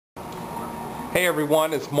Hey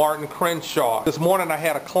everyone, it's Martin Crenshaw. This morning I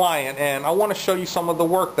had a client and I want to show you some of the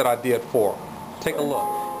work that I did for her. Take a look.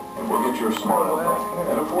 We'll get your smart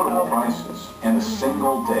at affordable prices in a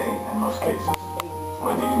single day in most cases.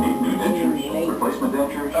 Whether you need new dentures, replacement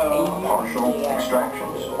dentures, partial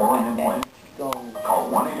extractions, or an implant, call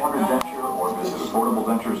 1-800-DENTURE or visit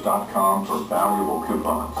affordabledentures.com for valuable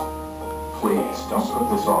coupons. Please don't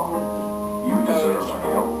put this off. You deserve a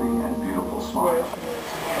healthy and beautiful smile.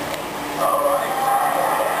 All right.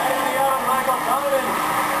 Hey, Michael Sullivan.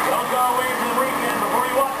 Don't go away for the weekend before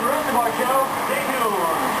you watch the rest of our show. Stay tuned.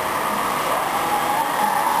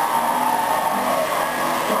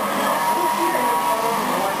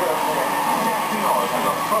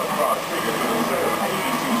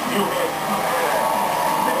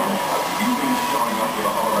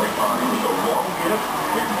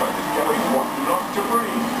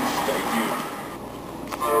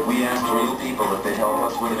 We asked real people if they'd help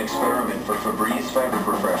us with an experiment for Febreze Fabric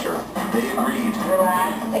Refresher. They agreed.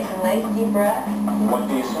 Relax, take a nice deep breath. What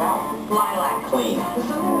do you smell? Lilac. Clean. The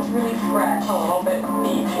smells really fresh. A little bit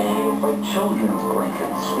beachy, like children's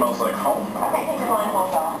blankets. Smells like home. Okay, take your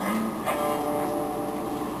blindfold off.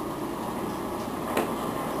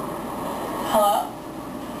 Hello?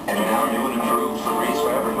 And now new and improved Febreze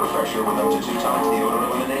Fabric Refresher with up to 2 times the odor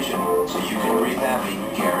elimination, so you can breathe happy,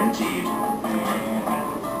 guaranteed.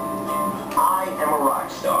 I am a rock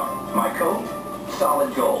star. My coat,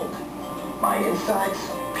 solid gold. My insides,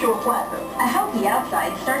 pure platinum. A healthy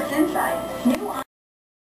outside starts inside.